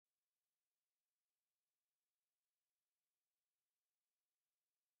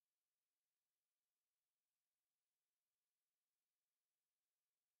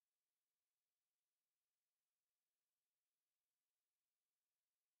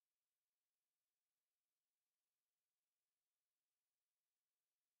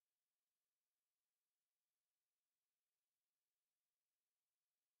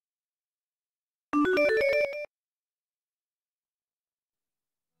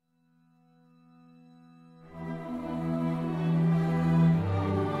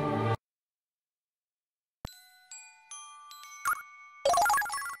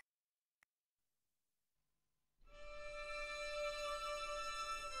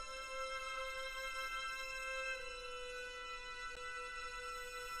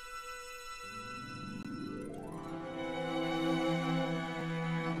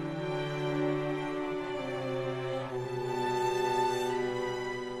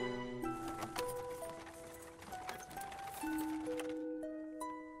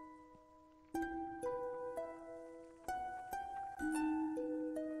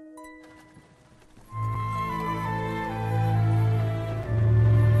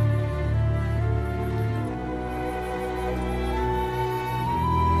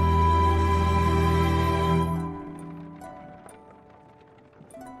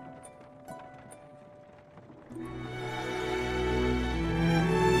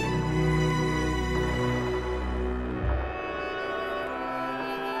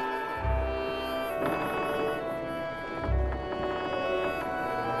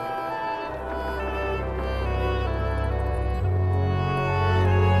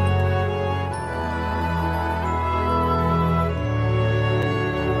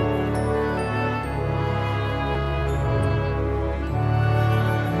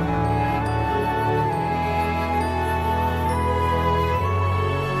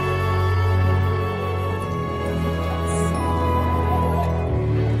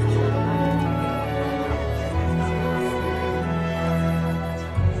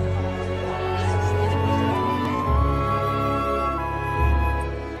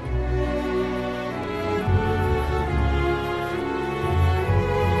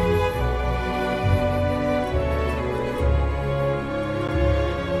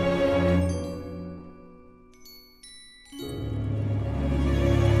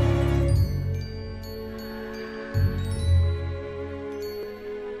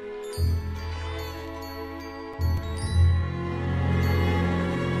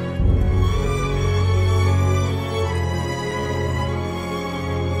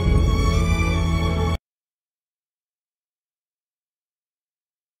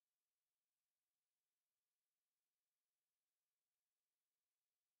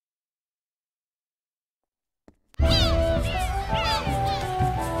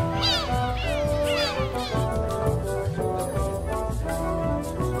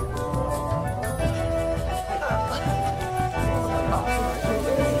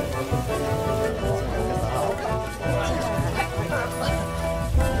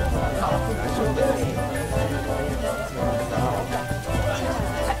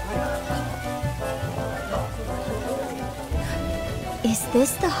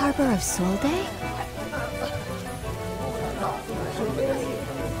this the harbor of Solde?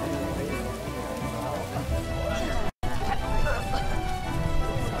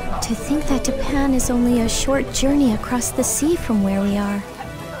 To think that Japan is only a short journey across the sea from where we are.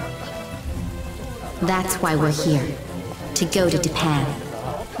 That's why we're here. To go to Japan.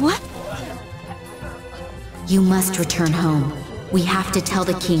 What? You must return home. We have to tell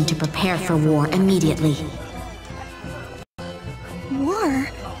the king to prepare for war immediately. War?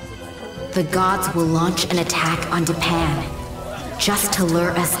 The gods will launch an attack on Japan, just to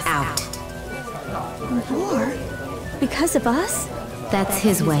lure us out. War? Because of us? That's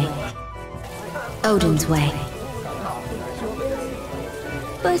his way. Odin's way.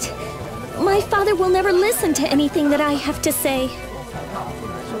 But my father will never listen to anything that I have to say.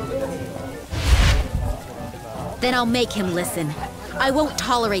 Then I'll make him listen. I won't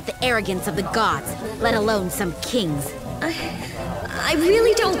tolerate the arrogance of the gods, let alone some kings. I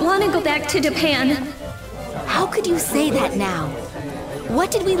really don't want to go back to Japan. How could you say that now? What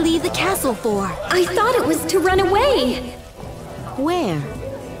did we leave the castle for? I thought it was to run away. Where?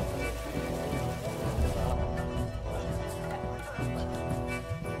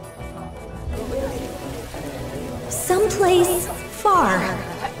 Someplace far.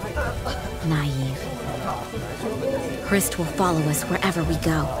 Naive. Christ will follow us wherever we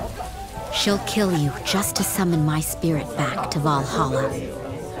go. She'll kill you just to summon my spirit back to Valhalla.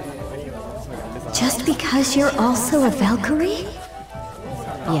 Just because you're also a Valkyrie?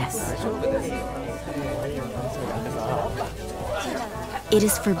 Yes. It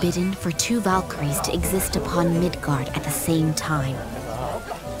is forbidden for two Valkyries to exist upon Midgard at the same time.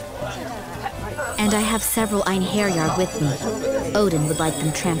 And I have several Einherjar with me. Odin would like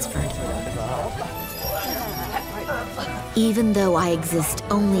them transferred. Even though I exist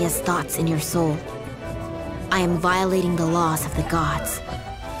only as thoughts in your soul, I am violating the laws of the gods.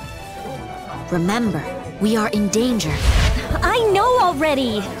 Remember, we are in danger. I know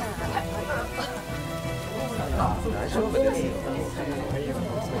already!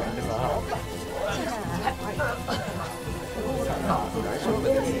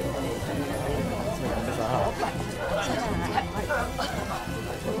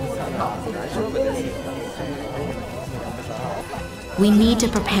 We need to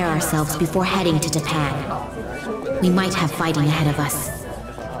prepare ourselves before heading to Japan. We might have fighting ahead of us.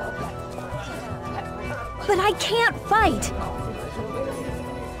 But I can't fight!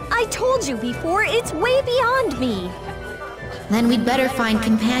 I told you before, it's way beyond me! Then we'd better find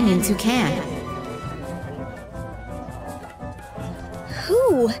companions who can.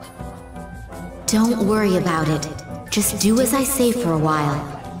 Who? Don't worry about it. Just do as I say for a while.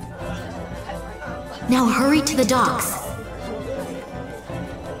 Now hurry to the docks.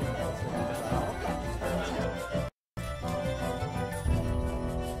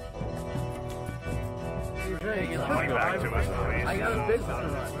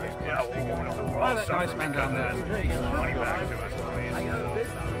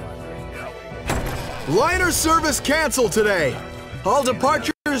 Liner service canceled today. All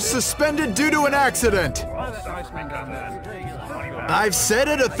departures suspended due to an accident. I've said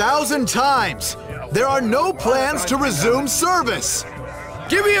it 1,000 times. There are no plans to resume service.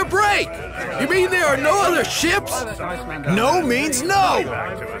 Give me a break! You mean there are no other ships? No means no!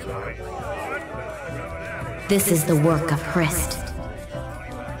 This is the work of Christ.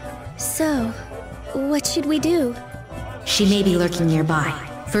 So, what should we do? She may be lurking nearby.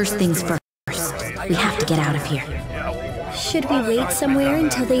 First things first. We have to get out of here. Should we wait somewhere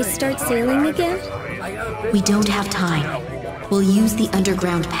until they start sailing again? We don't have time. We'll use the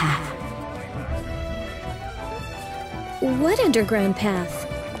underground path. What underground path?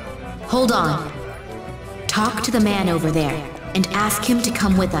 Hold on. Talk to the man over there and ask him to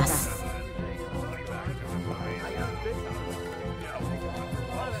come with us.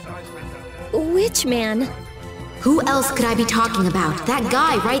 Which man? Who else could I be talking about? That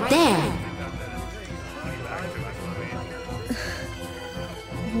guy right there.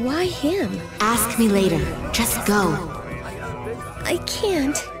 Why him? Ask me later. Just go. I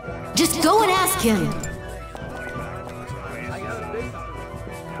can't. Just go and ask him.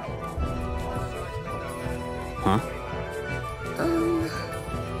 Huh?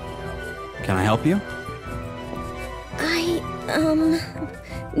 Can I help you? I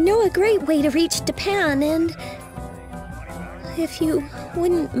know a great way to reach Japan, and if you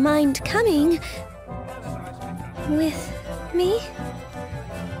wouldn't mind coming with me?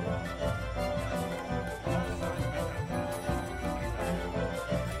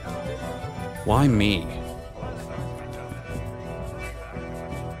 Why me?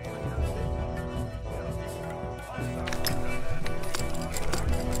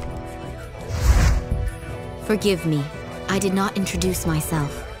 Forgive me, I did not introduce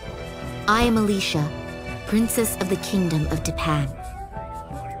myself. I am Alicia, Princess of the Kingdom of Japan.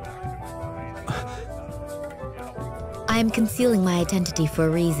 I am concealing my identity for a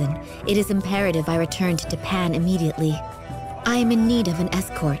reason. It is imperative I return to Japan immediately. I am in need of an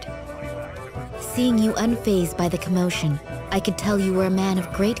escort. Seeing you unfazed by the commotion, I could tell you were a man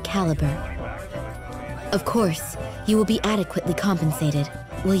of great caliber. Of course, you will be adequately compensated.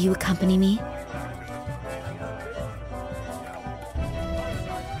 Will you accompany me?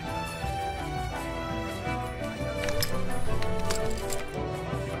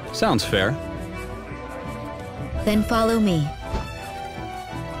 Sounds fair. Then follow me.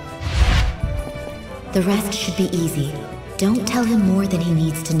 The rest should be easy. Don't tell him more than he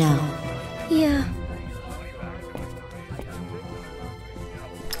needs to know. Yeah.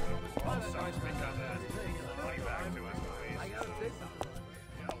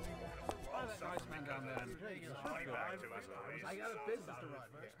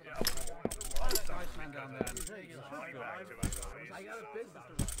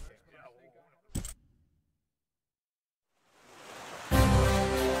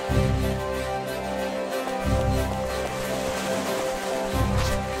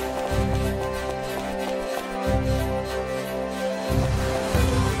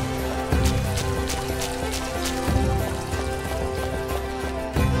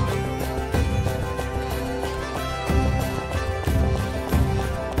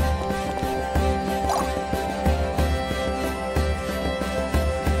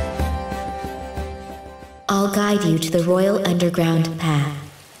 I'll guide you to the Royal Underground Path.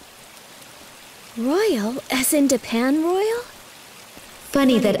 Royal? As in Japan Royal?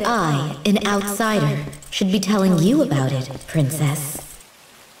 Funny that I, an outsider, should be telling you about it, Princess.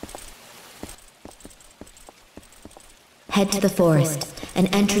 Head to the forest. An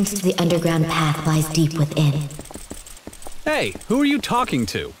entrance to the underground path lies deep within. Hey, who are you talking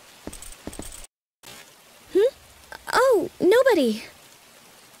to? Oh, nobody.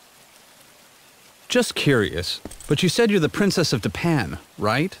 Just curious, but you said you're the Princess of Japan,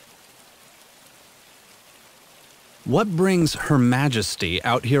 right? What brings Her Majesty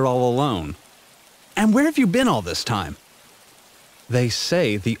out here all alone? And where have you been all this time? They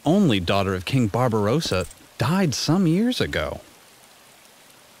say the only daughter of King Barbarossa died some years ago.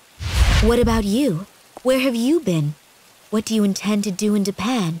 What about you? Where have you been? What do you intend to do in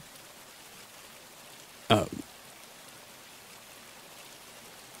Japan?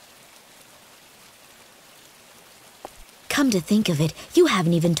 Come to think of it, you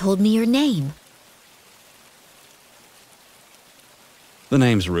haven't even told me your name. The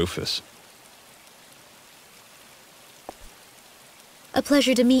name's Rufus. A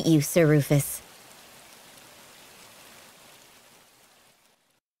pleasure to meet you, Sir Rufus.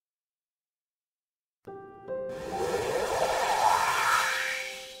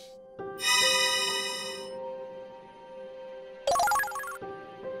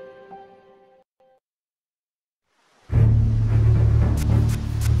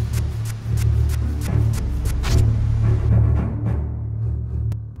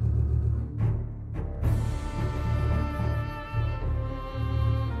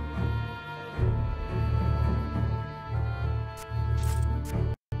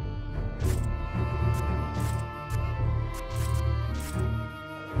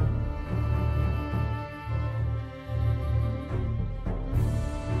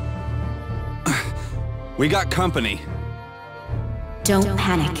 We got company. Don't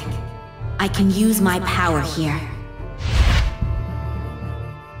panic. I can use my power here.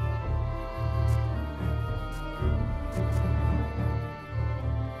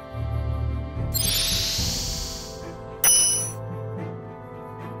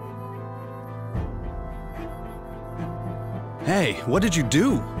 Hey, what did you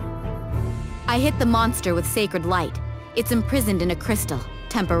do? I hit the monster with sacred light. It's imprisoned in a crystal,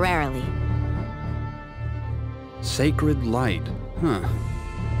 temporarily. Sacred light, huh?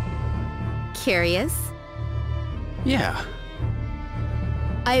 Curious? Yeah.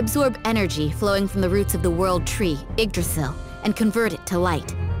 I absorb energy flowing from the roots of the world tree, Yggdrasil, and convert it to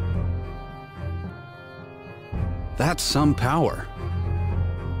light. That's some power.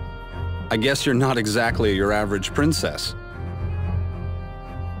 I guess you're not exactly your average princess.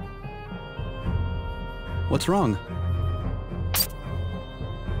 What's wrong?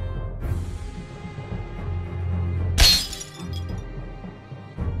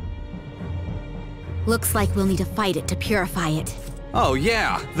 Looks like we'll need to fight it to purify it. Oh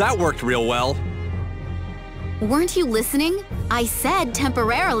yeah, that worked real well. Weren't you listening? I said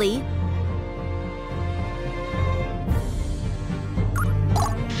temporarily.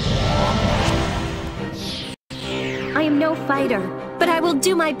 no fighter, but I will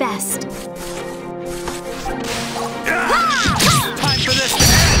do my best. Time for this to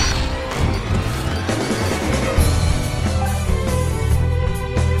end!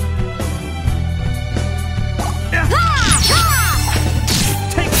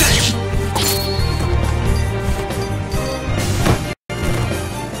 Take this!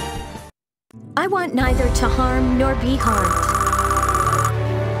 I want neither to harm nor be harmed.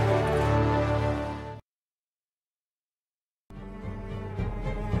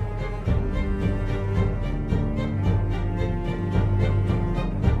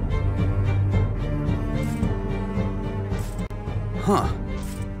 Huh.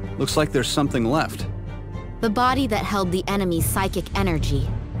 Looks like there's something left. The body that held the enemy's psychic energy.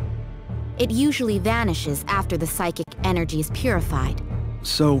 It usually vanishes after the psychic energy is purified.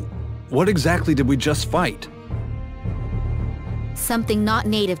 So, what exactly did we just fight? Something not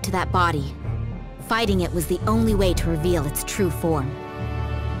native to that body. Fighting it was the only way to reveal its true form.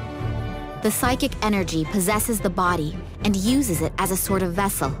 The psychic energy possesses the body and uses it as a sort of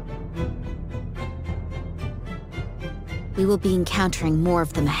vessel. We will be encountering more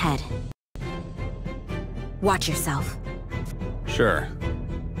of them ahead. Watch yourself. Sure.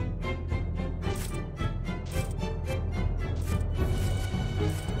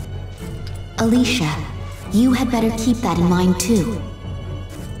 Alicia, you had better keep that in mind too.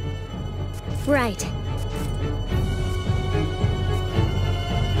 Right.